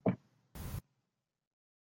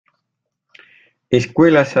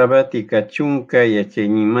Escuela sabática chunka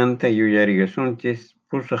yachaynimanta yuyarigasunchis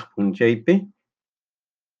pusaq punchaypi,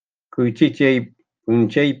 kuychichay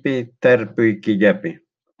punchaypi tarpuykillapi.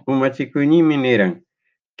 Umachikuynimi niran,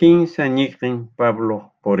 kinsa ñiqin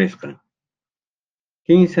Pablo purisqa.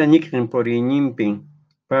 Kinsa ñiqin puriyninpin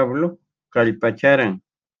Pablo kallpacharan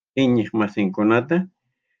iñiq masinkunata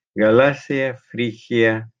Galacia,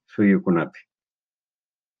 Frigia suyukunapi.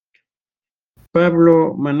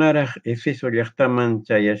 Pablo manaraq Efeso llaqtaman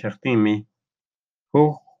chayashaqtinmi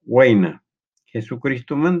huk wayna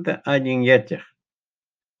Jesucristumanta allin yachaq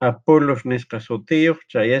Apolos nisqa sutiyuq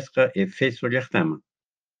chayasqa Efeso llaqtaman.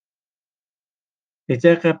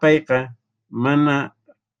 Ichaqa payqa mana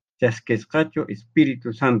chaskisqachu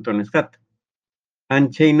Espíritu Santo nisqata.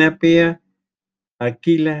 Anchaynapiya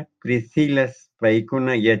Aquila, Priscilas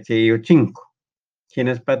paykuna yachayuchinku.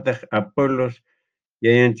 Hinaspataq Apolos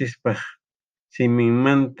yayanchispaq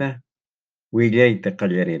siminmanta willayta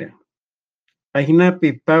qallariran.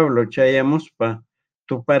 Aynapi Pablo chayamuspa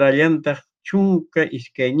tuparallantaq chunka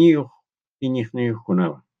iskayniyuq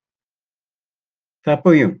iñiqniyuqkunawan.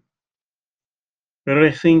 Tapuyun,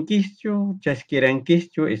 riqsinkischu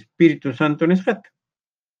chaskirankischu Espíritu Santo nisqata.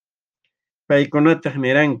 Paykunataq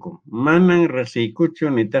niranku, manan riqsiykuchu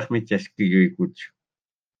nitaqmi chaskiyuykuchu.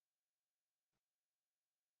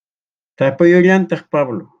 Tapuyullantaq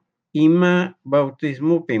Pablo, ima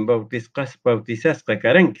bautismupin bautisasqa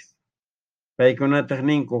karankis. Paykunataq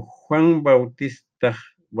ninku Juan Bautistaq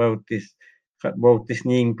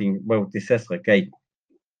bautisninpin bautisasqa kayku.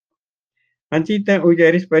 Anchita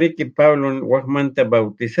ullarispa riki Pablo waqmanta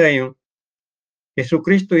bautisayun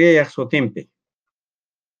Jesucristo yayaq sutinpi.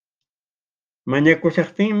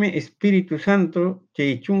 Mañakushaqtinmi Espíritu Santo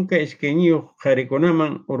chay chunka iskayniyuq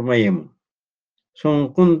qarikunaman urmayamun.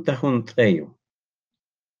 Sunqunta hunt'ayun.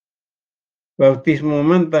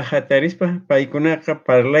 Bautismumanta hatarispa paykunaqa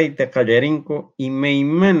parlayta qallarinku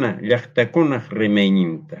imaymana llaqtakunaq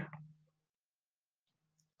rimayninta.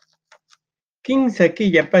 Kinsa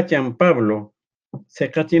killa pacham Pablo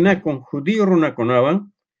siqachinakun judío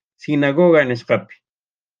runakunawan sinagoga nisqapi.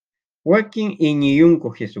 Wakin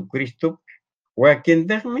iñiyunku Jesucristo,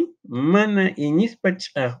 wakintaqmi mana iñispa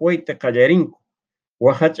ch'aqwayta qallarinku,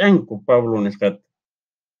 waqach'anku Pablo nisqata.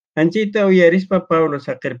 Anchita uyarispa Pablo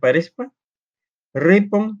saqirparispa,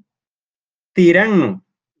 ripun Tirano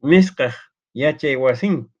nisqaq yachay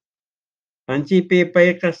wasin. Anchaypi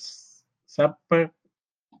payqa sapa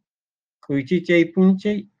kuychichay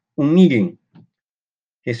punchay unillin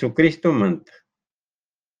Jesucristomanta.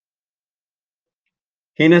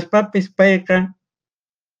 Hinaspapis payqa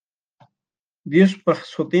Diospaq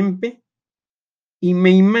sutinpi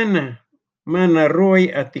imaymana mana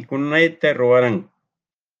ruway atikunayta ruwaran.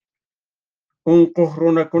 Unquq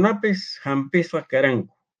runakunapis hampisqa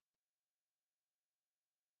karanku.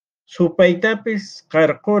 Supaytapis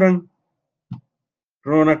qarquran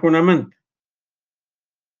runakunamanta.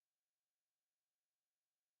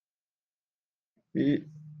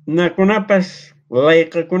 Nakunapas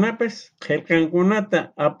layqakunapas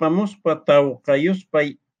qillqankunata apamuspa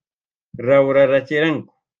tawqayuspay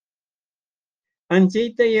rawrarachiranku.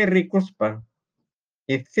 Anchayta rikuspa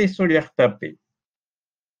Efeso llaqtapi,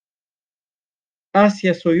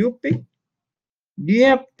 Asia suyupi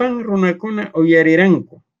llapan runakuna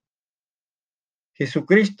uyariranku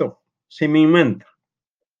Jesucristo siminmanta.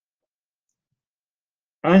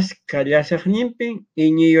 Askha llasaqninpin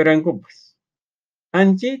iñiyurankupas.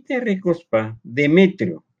 Anchayta rikuspa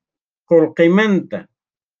Demetrio, qullqimanta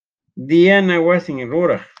Diana wasin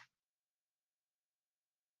ruraq.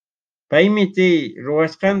 Paymi chay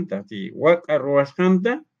ruwasqanta, chay waka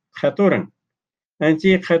ruwasqanta qhaturan.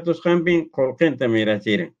 Anchay qhatusqanpin qullqinta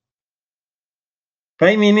mirachiran.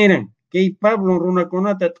 Paymi niran, kay Pablo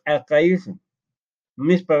runakunata t'aqayusun,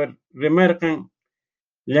 nispa rimarqan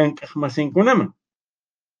llank'aq masinkunaman.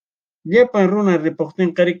 Llapan runa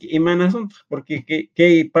ripuqtinqa riki imanasuntaq, porque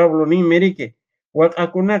kay Pablo ninmi riki,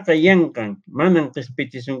 waq'akunaqa yanqan, manan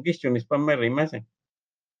q'ispichishunkischu nispami rimasan.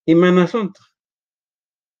 Imanasuntaq.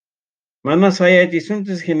 Mana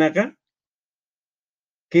sayachisunchis hinaqa,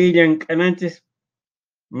 kay llank'ananchis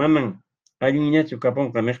manan allinñachu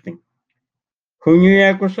kapunqa niqtin.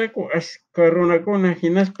 Huñuyakusaku askha runakuna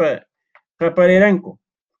hinaspa qapariranku,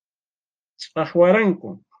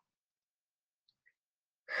 ch'aqwaranku.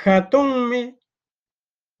 Hatunmi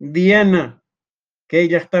Diana, kay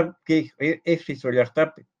Efeso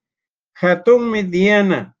llaqtapi. Hatunmi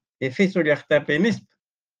Diana, Efeso llaqtapi nispa.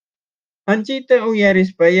 Anchita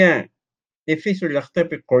uyarispaya Efeso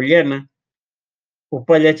llaqtapi qullana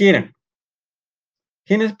upallachiran.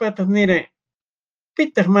 Hinaspataq niran,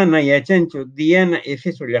 pitaq mana yachanchu Diana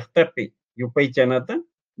Efeso llaqtapi yupaychanata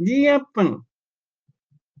llapan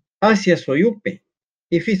Asia soyupe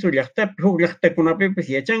Efeso llaqtapi huk llaqtakunapipas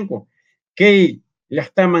yachanku kay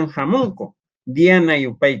llaqtaman hamunku Diana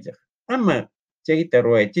yupaychaq ama chayta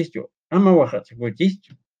ruwaychischu ama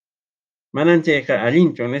waqachikunchikchu manan chayqa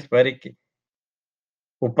allinchu nispariki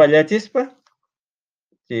upallachispa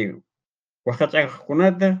chay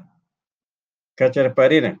waqach'aqkunata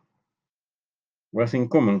kacharpariran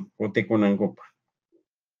wasinkuman kutikunankupaq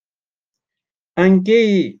ankay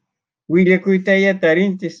willakuytaya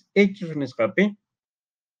tarinchis Hechos nisqapi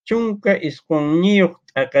chunka isqunñiyuq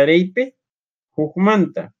t'aqaraypi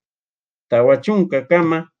hukmanta tawa chunka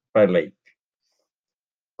kama parlaypi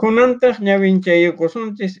kunantaq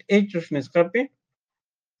ñawinchayukusunchis Hechos nisqapi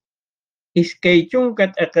iskay chunka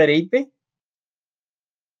t'aqaraypi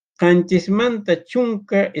qanchismanta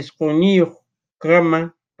chunka isqunñiyuq kama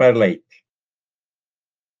parlaypi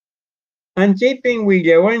anchaypin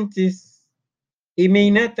willawanchis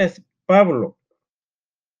imaynatas Pablo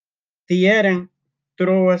tiyaran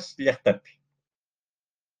Troas llaqtapi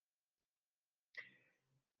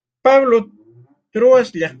Pablo Troas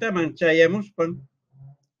llaqtaman chayamuspan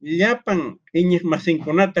llapan iñiq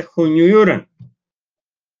masinkunata huñuyuran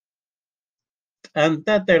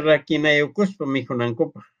t'antata rakinayukuspa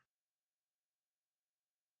mijunankupaq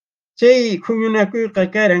chay huñunakuyqa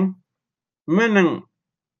karan manan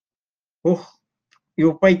huk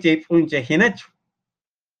yupaychay p'unchay hinachu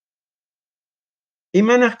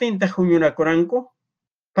imanaqtintaq huñunakuranku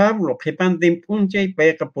Pablo qhipantin p'unchay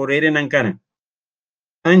payqa puririnan karan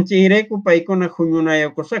anchayrayku paykuna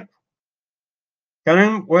huñunayukusaku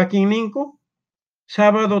karan wakinninku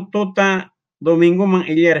sábado tuta domingoman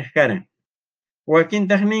illaraq karan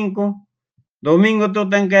wakintaq ninku domingo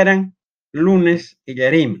tutan karan lunes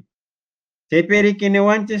illariyman chaypiriki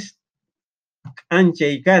niwanchis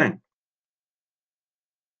k'anchay karan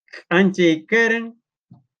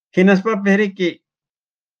hinaspapis riki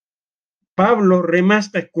Pablo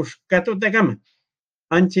rimasqa kuskatutakama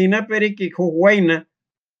anchaynapi riki huk wayna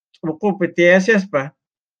t'uqupi tiyashaspa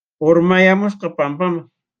urmayamusqa pampaman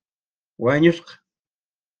wañusqa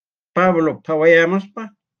Pablo phawayamuspa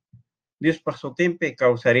Diospaq sutinpi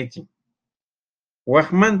kawsarichin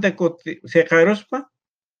waqmanta kuti siqaruspa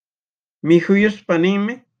mijuyuspa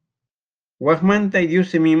ninmi waqmanta Dios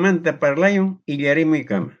simimanta parlayun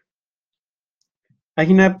illarimuykama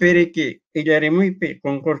ahinapi riki illarimuypi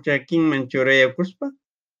qunqurchakinman churayakuspa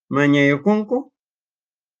mañayukunku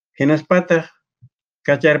hinaspataq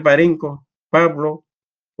kacharparinku Pablo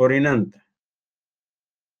purinanta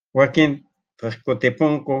wakintaq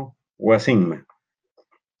kutipunku wasinman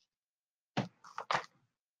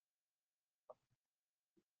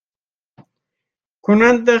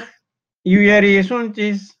kunantaq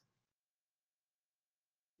yuyarisunchis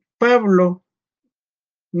Pablo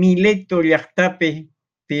Mileto llaqtapi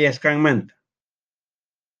tiyasqanmanta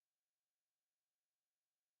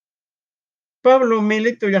Pablo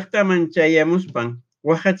Mileto llaqtaman chayamuspan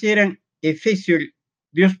waqachiran Efesio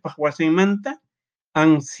Diospaq wasinmanta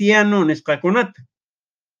anciano nisqakunata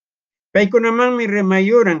paykunamanmi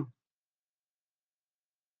rimayuran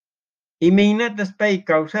imaynatas pay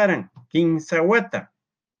kawsaran 15 wata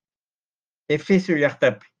Efesio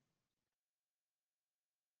llaqtapi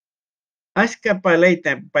ashka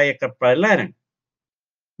palayta payqa parlaran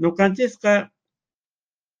ñuqanchisqa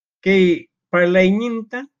kay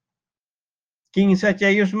parlayninta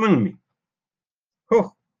kinsachayusmanmi huk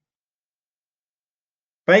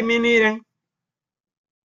paymi niran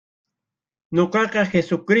ñuqaqa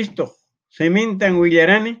Jesucristo semintan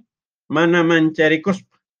willarani mana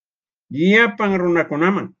mancharikuspa llapan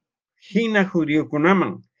runakunaman hina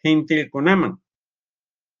judiokunaman gentilkunaman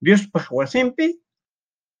Diospaq wasinpi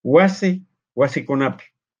wasikunapi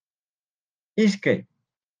iskay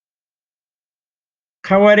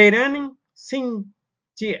qawariranin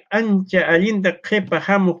sinchi ancha allinta qhipa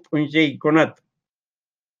hamuq p'unchaykunata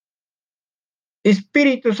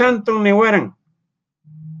Espíritu Santo niwaran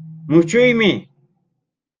muchuymi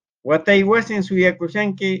watay wasin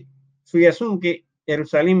suyasunki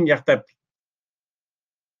Jerusalén llaqtapi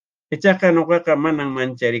ichaqa ñuqaqa manan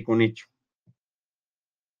mancharikunichu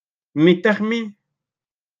mitaqmi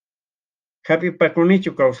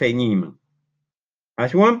hap'ipakunichu kawsayniyman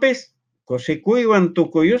ashwanpis kusikuywan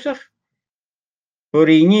tukuyusaq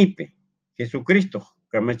puriyniypi Jesucristo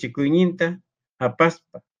kamachikuyninta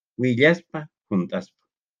apaspa willaspa juntaspa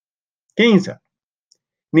 15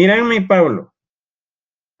 niranmi Pablo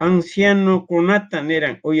ancianokunata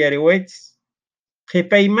niran uyariwaychis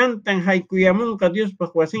qhipaymantan haykuyamunqa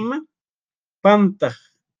Diospaq wasinman pantaq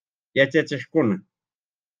yachachiqkuna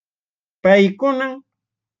paykunan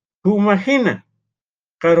humaqhina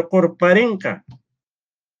qarqurparinqa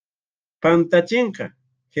pantachinqa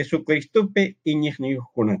Jesucristopi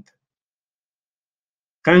iñiqniyuqkunata.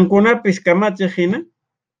 Qankunapis kamachiq hina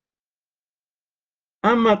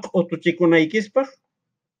ama q'utuchikunaykipaq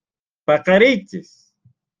paqariychis,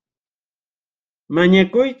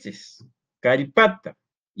 mañakuychis kallpata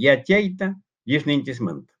yachayta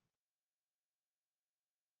Diosninchikmanta.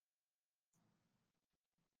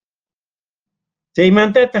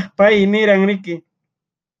 Chaymantataq pay niran riki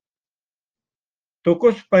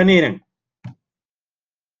tukuspa niran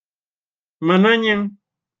manañan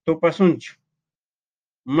tupasunchu,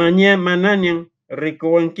 manañan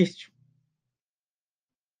rikuwankischu.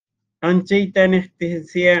 Anchayta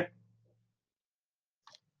niqtisiya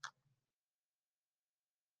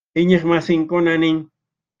iñiq masinkuna nin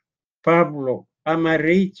Pablo ama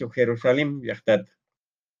riychu Jerusalén llaqtata,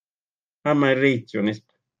 ama riychu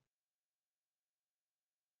nispa.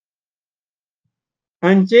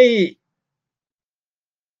 Anchay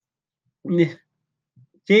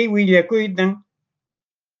chay willakuytan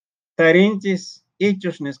tarinchis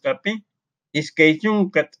Hechos nisqapi iskay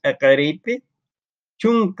chunka t'aqariypi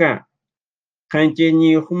chunka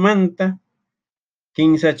qanchayniyuqmanta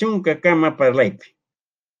kimsa chunka kama parlaypi.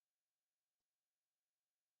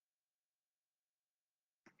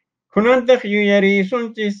 Kunantaq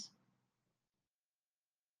yuyarisunchis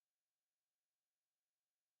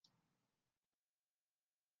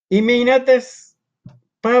imaynatas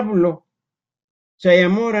Pablo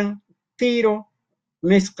chayamuran Tiro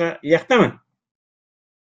nisqa llaqtaman.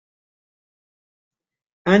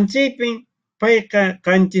 Anchaypin payqa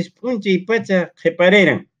qanchis p'unchay pacha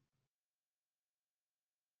qhipariran.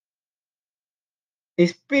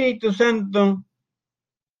 Espíritu Santo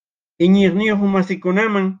iñiqniyuq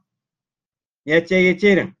masikunaman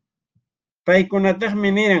yachayachiran. Paykunataqmi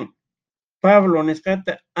niran Pablo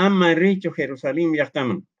nisqata ama riychu Jerusalén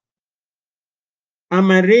llaqtaman.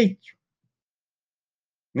 Ama riychu.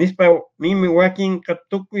 Nispa nimi wakinqa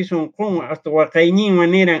tukuy sunqunwan hasta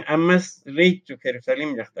waqayninwan niran amas riychu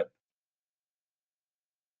Jerusalén llaqtata.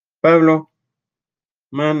 Pablo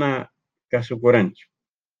mana kasukuranchu.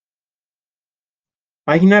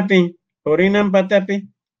 Ahinapi purinan patapi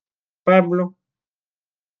Pablo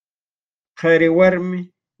qhari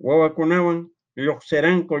warmi wawakunawan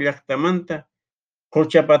lluqsiranku llaqtamanta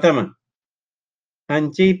quchapataman.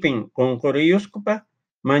 Anchaypin qunquriyusqa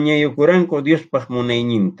mañayukuranku Diospaq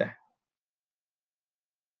munayninta.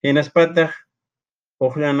 Hinaspataq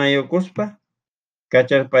uqllanayukuspa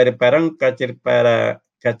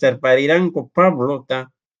kacharpariranku Pablota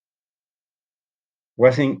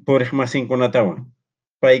puriq masinkunatawan.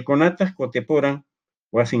 Paykunataq kutipuran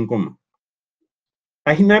wasinkuman.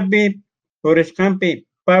 Ahinapi purisqanpi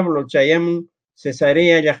Pablo chayamun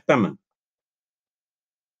Cesarea llaqtaman.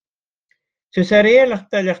 Cesarea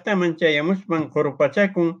llaqtaman chayamuspan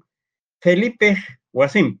qurpachakun Felipe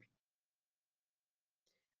wasinpi.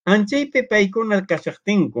 Anchaypi paykuna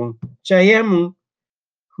kashaqtinku chayamun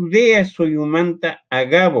Judea suyumanta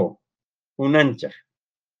Agabo kunanchaq.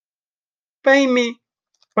 Paymi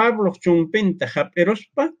Pablo chumpinta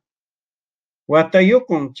hap'iruspa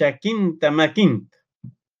watayukun chakinta makinta.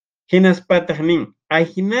 Hinaspataq nin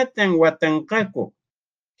ahinatan watanqaku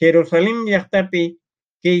Jerusalén llaqtapi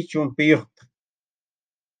kay chumpiyuqta.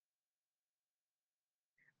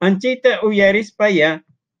 Anchayta uyarispaya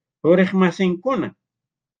puriq masinkuna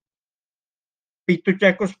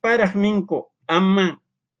pituchakusparaq ninku ama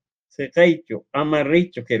siqaychu, ama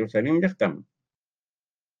riychu Jerusalén llaqtaman.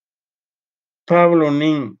 Pablo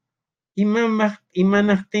nin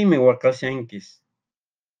imanaqtimi waqashankis.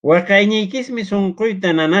 Waqayniykismi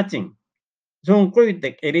sunquyta nanachin, sunquyta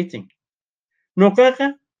q'irichin.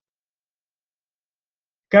 Nuqaqa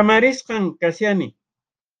kamarisqan kasyani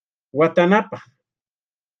watanapaq,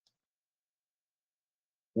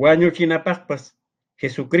 wañuchinapaqpas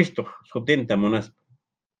Jesucristo sutinta munaspa.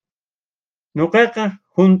 Nuqaqa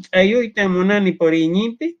hunt'ayuyta munani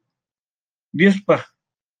puriyninpi Diospaq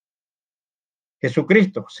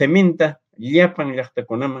Jesucristo seminta llapan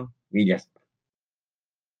llaqtakunaman willaspa.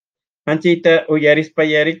 Anchayta uyarispa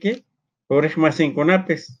riki puriq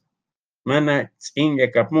masinkunapis mana tz'inlla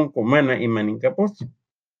kapunku, mana imaninkapuchu.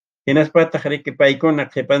 Hinaspataq riki paykuna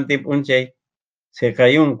qhipanti p'unchay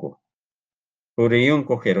siqayunku,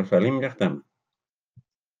 puriyunku Jerusalén llaqtaman.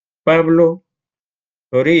 Pablo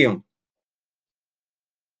puriyun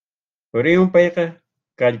payqa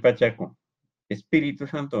kallpachakun Espíritu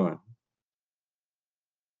Santowan.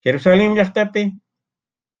 Jerusalén llaqtapi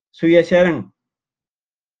suyasharan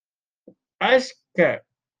ashka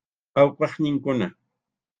awqaqninkuna.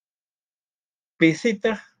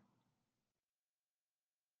 Pisitaq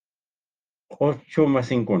ocho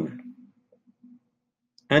masinkuna.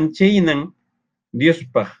 Anchaynan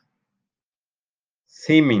Diospaj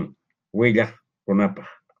simin willaqkunapaq.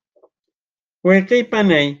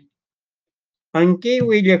 Wayqiypanay anqay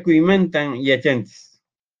willakuymantan yachanchis.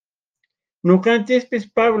 Nuqanchispis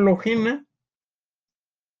Pablo hina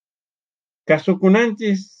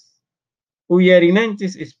kasukunanchis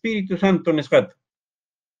uyarinanchis Espíritu Santo nisqata.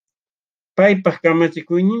 Paypaq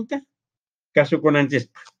kamachikuyninta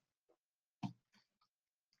kasukunanchispaq.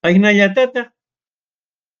 Aynallatata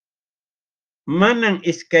manan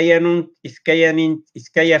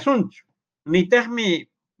iskayasunchu, nitaqmi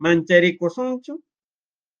mancharikusunchu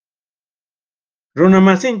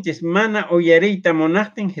runamasinchis mana uyariyta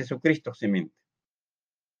munaqtin Jesucristo siminta.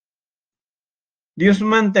 Dios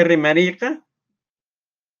manta rimariyqa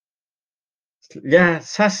ya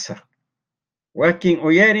sasa, wakin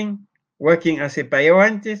uyarin, wakin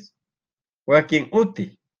asipayawanchis, wakin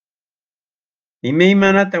uti,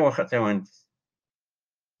 imaymanata waqachawanchis.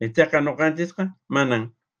 Ichaqa nuqanchisqa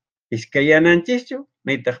manan iskayananchischu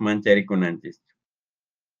nitaq mancharikunanchis.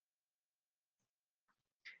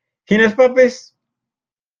 Hinaspapis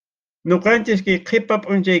nuqanchis kay qipa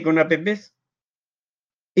p'unchaykunapipis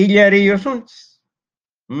illariyusunchis,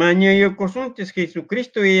 mañayukusunchis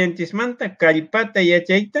Jesucristo yachanchismanta kallpata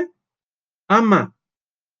yachayta ama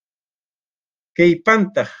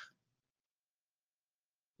kaypantaq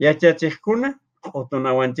yachachiqkuna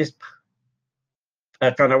q'utunawanchispaq,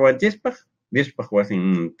 t'aqanawanchispaq Diospaq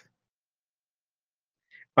wasinmanta.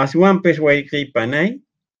 Aswanpis wayqiypanay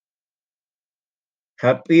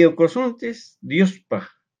hap'iyukusunchis Diospaq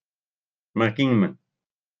makinman.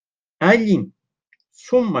 Allin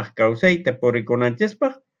sumaq kawsayta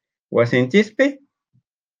purikunanchispaq wasinchispi,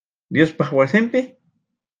 Diospaq wasinpi,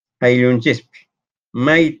 ayllunchispi,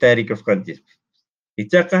 mayta rikusqanchispi.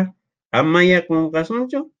 Ichaqa ama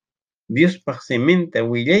yakunqasunchu Diospaq siminta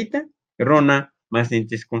willayta runa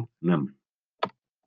masinchikkunaman.